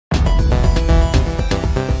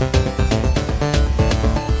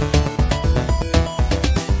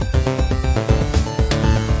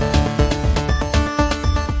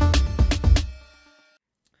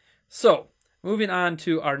moving on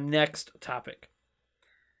to our next topic.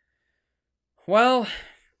 Well,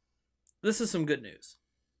 this is some good news.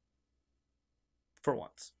 For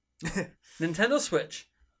once. Nintendo Switch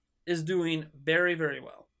is doing very, very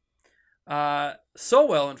well. So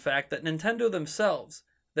well, in fact, that Nintendo themselves,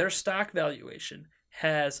 their stock valuation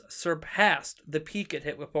has surpassed the peak it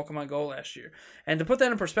hit with Pokemon Go last year. And to put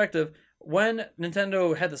that in perspective, when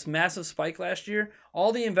Nintendo had this massive spike last year,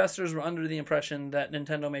 all the investors were under the impression that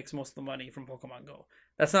Nintendo makes most of the money from Pokemon Go.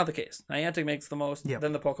 That's not the case. Niantic makes the most,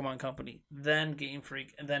 then the Pokemon Company, then Game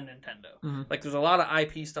Freak, and then Nintendo. Mm-hmm. Like, there's a lot of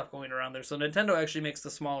IP stuff going around there. So Nintendo actually makes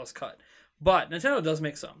the smallest cut. But Nintendo does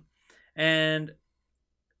make some. And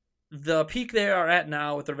the peak they are at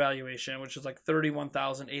now with their valuation, which is like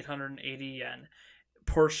 31,880 yen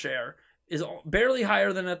per share, is barely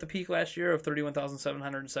higher than at the peak last year of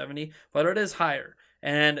 31,770, but it is higher.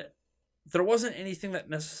 And there wasn't anything that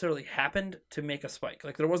necessarily happened to make a spike.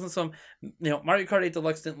 Like, there wasn't some, Mario Kart 8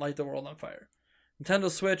 Deluxe didn't light the world on fire. Nintendo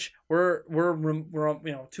Switch, we're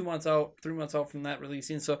 2 months out, 3 months out from that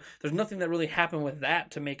releasing, so there's nothing that really happened with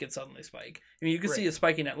that to make it suddenly spike. I mean, you can see it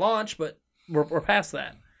spiking at launch, but we're past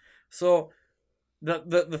that. So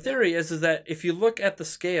the theory is that if you look at the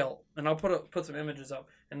scale, and I'll put some images up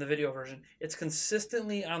in the video version, it's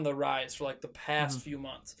consistently on the rise for like the past few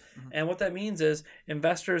months. Mm-hmm. And what that means is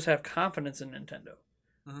investors have confidence in Nintendo.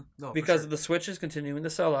 Mm-hmm. No, because the Switch is continuing to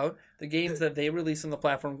sell out. The games that they release on the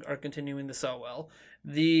platform are continuing to sell well.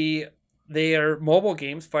 They are mobile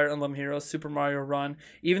games, Fire Emblem Heroes, Super Mario Run.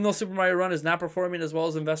 Even though Super Mario Run is not performing as well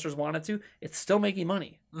as investors want it to, it's still making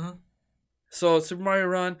money. Mm-hmm. So Super Mario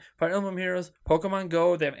Run, Fire Emblem Heroes, Pokemon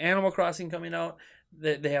Go, they have Animal Crossing coming out.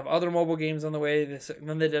 They have other mobile games on the way.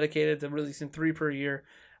 Then they're dedicated to releasing 3 per year.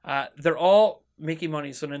 They're all making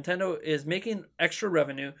money. So Nintendo is making extra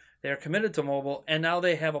revenue. They are committed to mobile, and now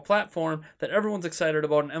they have a platform that everyone's excited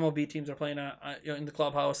about, and MLB teams are playing in the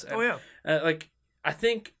clubhouse. And, I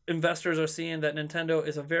think investors are seeing that Nintendo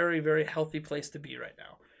is a very, very healthy place to be right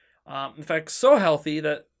now. In fact, so healthy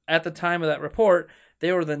that at the time of that report,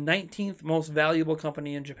 they were the 19th most valuable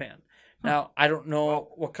company in Japan. Now, I don't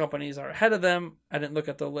know what companies are ahead of them. I didn't look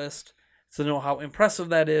at the list to know how impressive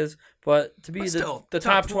that is. But to be the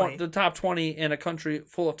top 20. The top 20 in a country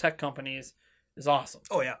full of tech companies is awesome.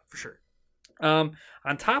 Oh, yeah, for sure. On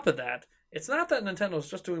top of that, it's not that Nintendo's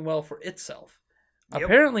just doing well for itself. Yep.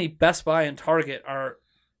 Apparently, Best Buy and Target are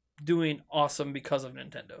doing awesome because of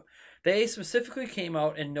Nintendo. They specifically came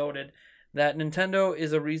out and noted that Nintendo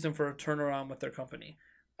is a reason for a turnaround with their company.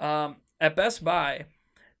 At Best Buy,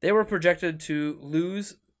 they were projected to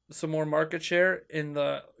lose some more market share in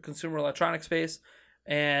the consumer electronics space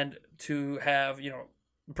and to have,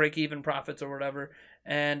 break-even profits or whatever.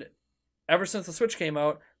 And ever since the Switch came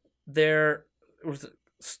out, there was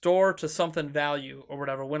store to something value or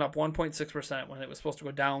whatever went up 1.6% when it was supposed to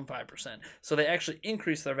go down 5%. So they actually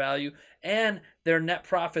increased their value, and their net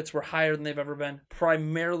profits were higher than they've ever been,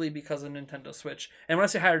 primarily because of Nintendo Switch. And when I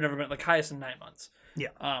say higher than ever been, like highest in 9 months.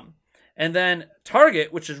 Yeah. And then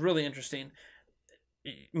Target, which is really interesting,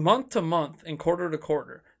 month to month and quarter to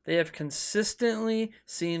quarter, they have consistently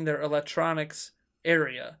seen their electronics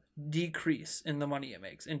area decrease in the money it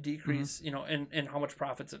makes and decrease, in how much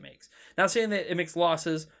profits it makes. Not saying that it makes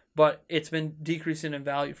losses, but it's been decreasing in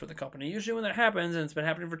value for the company. Usually when that happens, and it's been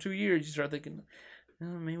happening for 2 years, you start thinking,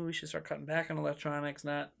 maybe we should start cutting back on electronics,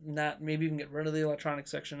 not maybe even get rid of the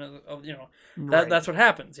electronics section of that's what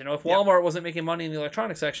happens. If Walmart wasn't making money in the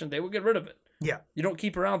electronics section, they would get rid of it. Yeah. You don't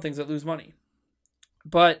keep around things that lose money.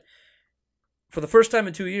 But for the first time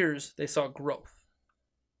in 2 years, they saw growth.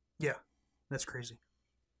 Yeah. That's crazy.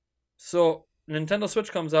 So Nintendo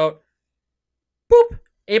Switch comes out, boop,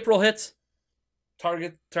 April hits,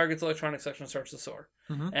 Target's electronics section starts to soar.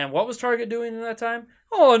 Mm-hmm. And what was Target doing in that time?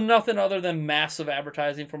 Oh, nothing other than massive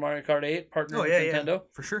advertising for Mario Kart 8, partnering with Nintendo. Yeah,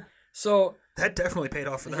 for sure. So that definitely paid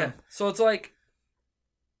off for them. Yeah. So it's like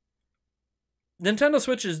Nintendo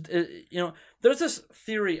Switch is, there's this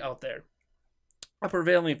theory out there, a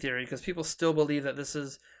prevailing theory, because people still believe that this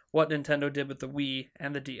is what Nintendo did with the Wii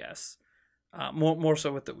and the DS. More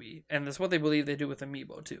so with the Wii, and that's what they believe they do with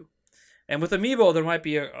Amiibo too. And with Amiibo, there might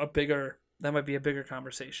be a bigger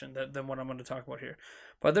conversation than what I'm going to talk about here.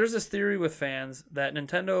 But there's this theory with fans that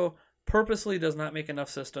Nintendo purposely does not make enough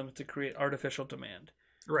systems to create artificial demand,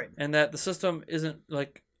 right? And that the system isn't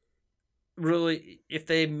like really, if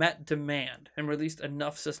they met demand and released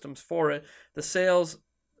enough systems for it, the sales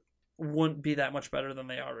wouldn't be that much better than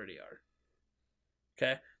they already are.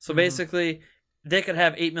 Okay, so basically, they could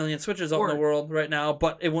have 8 million Switches out in the world right now,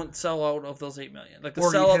 but it wouldn't sell out of those 8 million. Like the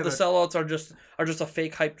sellouts are just a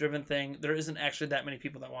fake hype driven thing. There isn't actually that many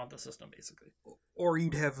people that want the system, basically. Or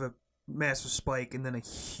you'd have massive spike and then a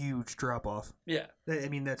huge drop off. Yeah. I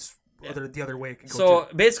mean, that's the other way it could go. So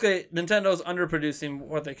basically, Nintendo's underproducing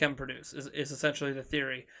what they can produce is essentially the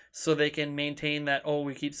theory. So they can maintain that,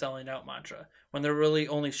 we keep selling out mantra. When they're really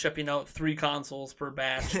only shipping out 3 consoles per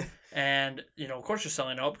batch. And, of course you're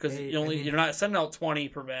selling out because you're not sending out 20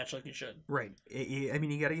 per batch like you should. Right. I mean,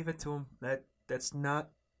 you got to give it to them. That's not,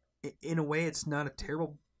 in a way, it's not a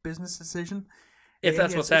terrible business decision. If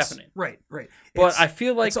that's what's happening. Right. But I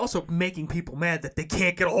feel like... It's also making people mad that they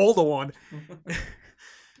can't get a hold of one.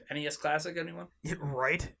 NES Classic, anyone? Yeah,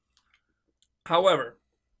 right. However,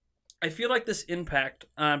 I feel like this impact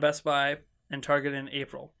on Best Buy and Target in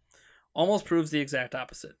April almost proves the exact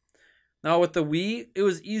opposite. Now, with the Wii, it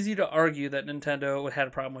was easy to argue that Nintendo had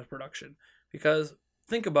a problem with production. Because,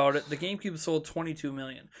 think about it, the GameCube sold 22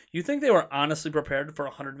 million. You think they were honestly prepared for a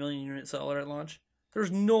 100 million unit seller at launch?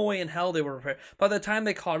 There's no way in hell they were prepared. By the time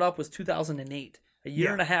they caught up was 2008. A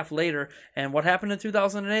year and a half later, and what happened in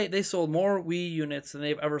 2008? They sold more Wii units than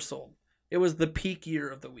they've ever sold. It was the peak year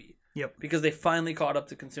of the Wii. Yep. Because they finally caught up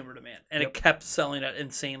to consumer demand, and it kept selling at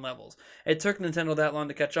insane levels. It took Nintendo that long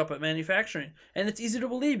to catch up at manufacturing, and it's easy to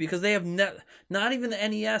believe because they have not even the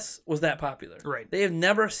NES was that popular. Right. They have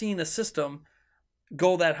never seen a system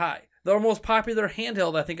go that high. Their most popular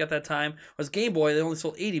handheld, I think, at that time was Game Boy. They only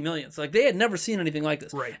sold 80 million. So, they had never seen anything like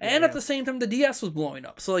this. Right. And at the same time, the DS was blowing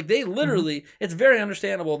up. So, they literally, it's very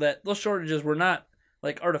understandable that those shortages were not,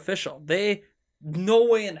 artificial. They, no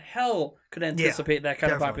way in hell could anticipate that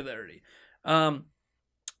kind of popularity.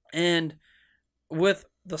 And with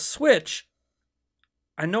the Switch,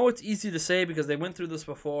 I know it's easy to say because they went through this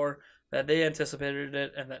before, that they anticipated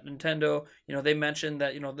it, and that Nintendo, they mentioned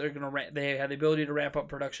that, they had the ability to ramp up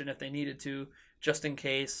production if they needed to, just in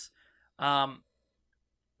case. The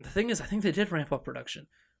thing is, I think they did ramp up production.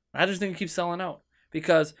 I just think it keeps selling out.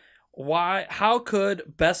 Because how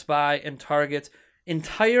could Best Buy and Target's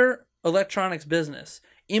entire electronics business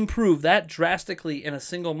improve that drastically in a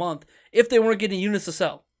single month if they weren't getting units to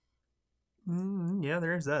sell? Yeah,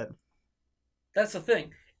 there is that. That's the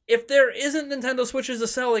thing. If there isn't Nintendo Switches to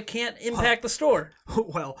sell, it can't impact the store.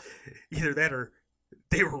 Well, either that or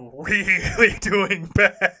they were really doing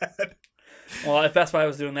bad. Well, if Best Buy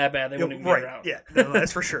was doing that bad, they wouldn't even get around. Yeah, no,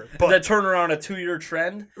 that's for sure. But that turn around a 2-year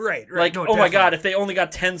trend. Right. Like, no, my God, if they only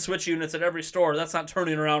got 10 Switch units at every store, that's not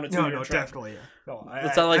turning around a 2-year trend. No, definitely. Yeah. No,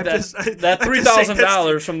 it's not like that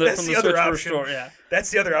 $3,000 from the Switch first store. Yeah,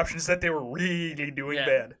 that's the other option, is that they were really doing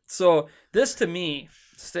bad. So this to me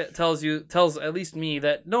tells at least me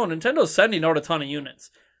that no, Nintendo's sending out a ton of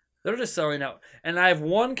units. They're just selling out. And I have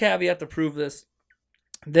one caveat to prove this.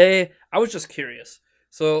 I was just curious.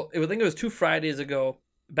 So I think it was 2 Fridays ago,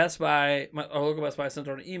 Best Buy, our local Best Buy, sent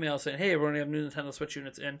out an email saying, "Hey, we're going to have new Nintendo Switch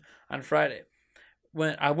units in on Friday."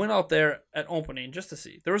 When I went out there at opening just to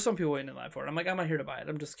see, there were some people waiting in line for it. I'm like, I'm not here to buy it.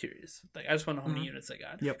 I'm just curious. I just want to know how many units they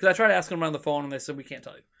got. Because I tried asking them on the phone, and they said, "We can't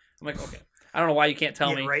tell you." I'm like, okay. I don't know why you can't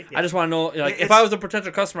tell me. Right, I just want to know, if I was a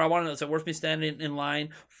potential customer, I want to know, is it worth me standing in line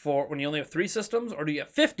for when you only have 3 systems, or do you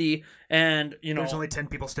have 50 and, there's only 10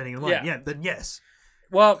 people standing in line. Yeah, then yes.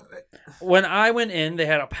 Well, when I went in, they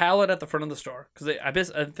had a pallet at the front of the store because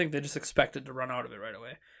I think they just expected to run out of it right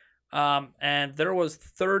away. And there was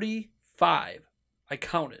 35. I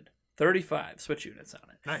counted 35 Switch units on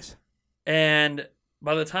it. Nice. And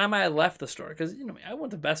by the time I left the store, because I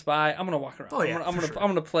went to Best Buy, I'm gonna walk around. I'm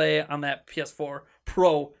gonna play on that PS4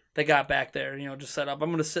 Pro they got back there. Just set up.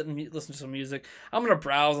 I'm gonna sit and listen to some music. I'm gonna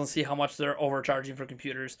browse and see how much they're overcharging for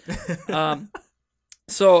computers.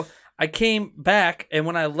 So I came back, and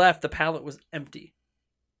when I left, the pallet was empty.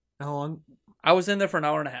 How long? I was in there for an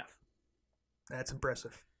hour and a half. That's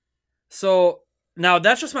impressive. So now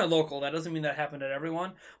that's just my local. That doesn't mean that happened at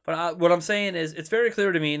everyone. But what I'm saying is, it's very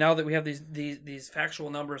clear to me now that we have these factual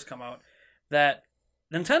numbers come out that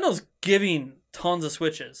Nintendo's giving tons of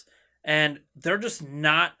Switches, and they're just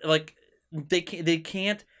not they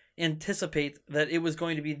can't anticipate that it was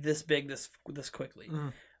going to be this big this quickly.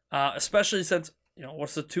 Especially since.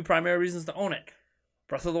 What's the 2 primary reasons to own it?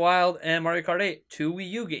 Breath of the Wild and Mario Kart 8, 2 Wii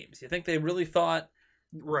U games. You think they really thought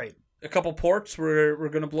a couple ports were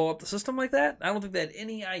going to blow up the system like that? I don't think they had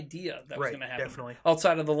any idea that was going to happen. Definitely.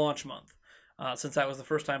 Outside of the launch month, since that was the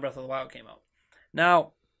first time Breath of the Wild came out.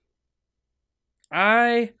 Now,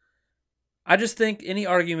 I just think any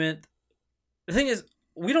argument... The thing is,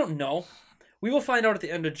 we don't know. We will find out at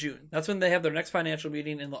the end of June. That's when they have their next financial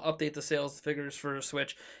meeting, and they'll update the sales figures for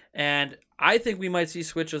Switch. And I think we might see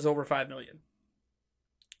Switches over 5 million.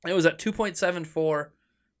 It was at 2.74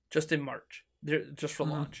 just in March, just for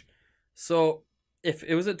launch. So if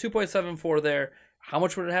it was at 2.74 there, how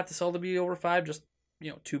much would it have to sell to be over 5? Just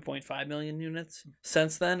 2.5 million units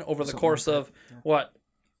since then over the Something course like of that, yeah. what,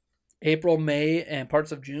 April, May, and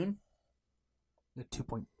parts of June. The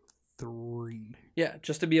 2.3. Yeah,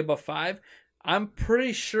 just to be above 5. I'm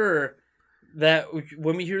pretty sure that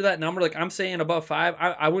when we hear that number, like I'm saying above 5,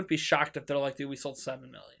 I wouldn't be shocked if they're like, dude, we sold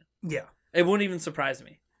 7 million. Yeah. It wouldn't even surprise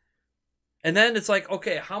me. And then it's like,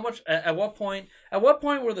 okay, how much? At what point? At what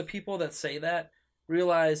point were the people that say that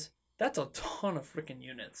realize that's a ton of freaking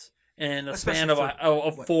units in a span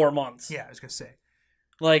of 4 months? Yeah, I was gonna say.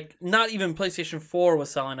 Like, not even PlayStation 4 was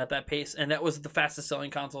selling at that pace, and that was the fastest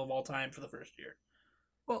selling console of all time for the first year.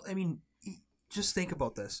 Well, I mean, just think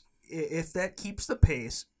about this. If that keeps the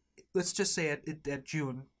pace, let's just say at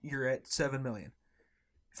June you're at 7 million.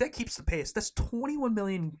 If that keeps the pace, that's 21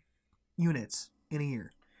 million units in a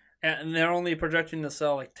year. And they're only projecting to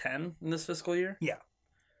sell like 10 in this fiscal year? Yeah.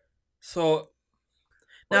 So,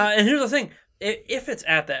 now, and here's the thing. If it's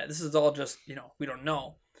at that, this is all just, we don't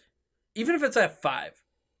know. Even if it's at 5,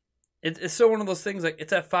 it's still one of those things like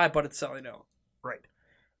it's at 5, but it's selling out. Right.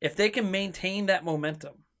 If they can maintain that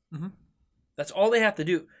momentum, mm-hmm. that's all they have to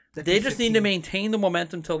do. They just need to maintain the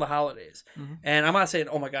momentum till the holidays. Mm-hmm. And I'm not saying,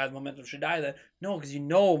 oh my God, momentum should die then. No, because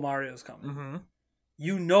Mario's coming. Mm-hmm.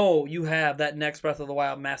 You have that next Breath of the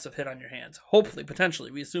Wild massive hit on your hands. Hopefully, potentially.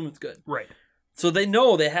 We assume it's good. Right. So they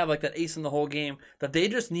know they have like that ace in the whole game that they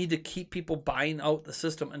just need to keep people buying out the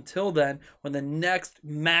system until then when the next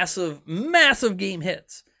massive, massive game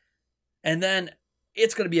hits. And then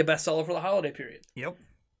it's going to be a bestseller for the holiday period. Yep.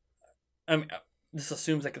 I mean, this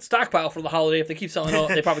assumes they can stockpile for the holiday. If they keep selling out,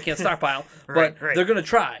 they probably can't stockpile. Right, but they're going to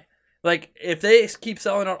try. Like, if they keep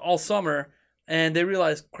selling out all summer and they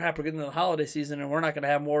realize, crap, we're getting into the holiday season and we're not going to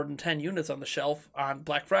have more than 10 units on the shelf on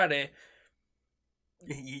Black Friday.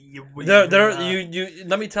 Let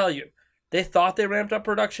me tell you, they thought they ramped up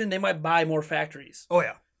production. They might buy more factories. Oh,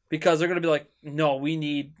 yeah. Because they're going to be like, no, we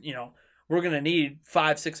need, we're going to need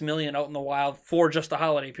 5-6 million out in the wild for just a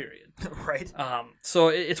holiday period. Right. So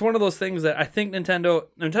it's one of those things that I think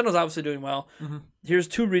Nintendo's obviously doing well. Mm-hmm. Here's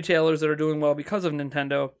 2 retailers that are doing well because of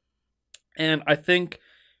Nintendo. And I think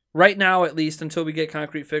right now, at least until we get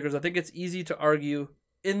concrete figures, I think it's easy to argue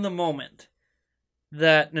in the moment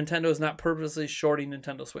that Nintendo is not purposely shorting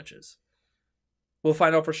Nintendo Switches. We'll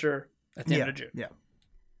find out for sure at the end of June. Yeah.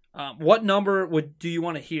 What number do you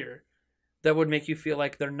want to hear that would make you feel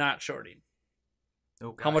like they're not shorting?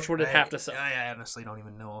 Oh, gosh. How much would it have to sell? I honestly don't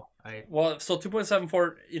even know. Well, so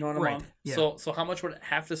 2.74, in a right. month. Yeah. So how much would it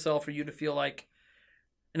have to sell for you to feel like?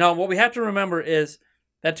 Now, what we have to remember is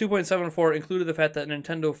that 2.74 included the fact that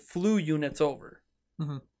Nintendo flew units over.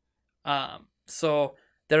 Mm-hmm. So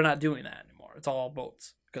they're not doing that anymore. It's all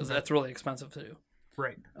boats because that's really expensive to do.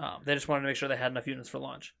 Right. They just wanted to make sure they had enough units for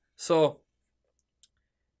launch. So,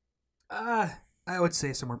 I would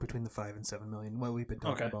say somewhere between the 5 and 7 million. What we've been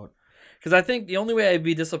talking about. Because I think the only way I'd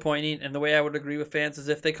be disappointing and the way I would agree with fans is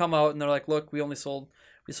if they come out and they're like, "Look, we sold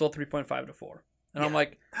 3.5 to 4," and I'm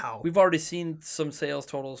like, "How? We've already seen some sales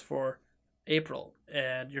totals for April,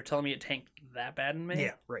 and you're telling me it tanked that bad in May?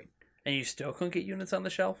 Yeah, right. And you still couldn't get units on the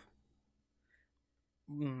shelf?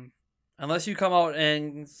 Unless you come out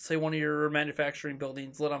and say one of your manufacturing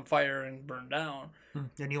buildings lit on fire and burned down.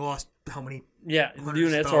 And you lost how many? Yeah,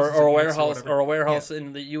 units or a warehouse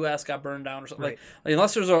in the U.S. got burned down or something. Right. Like,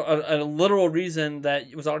 unless there's a literal reason that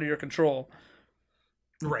it was out of your control.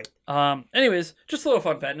 Right. Anyways, just a little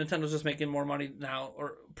fun fact. Nintendo's just making more money now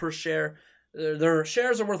or per share. Their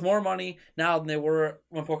shares are worth more money now than they were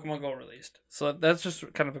when Pokemon Go released. So that's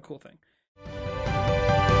just kind of a cool thing.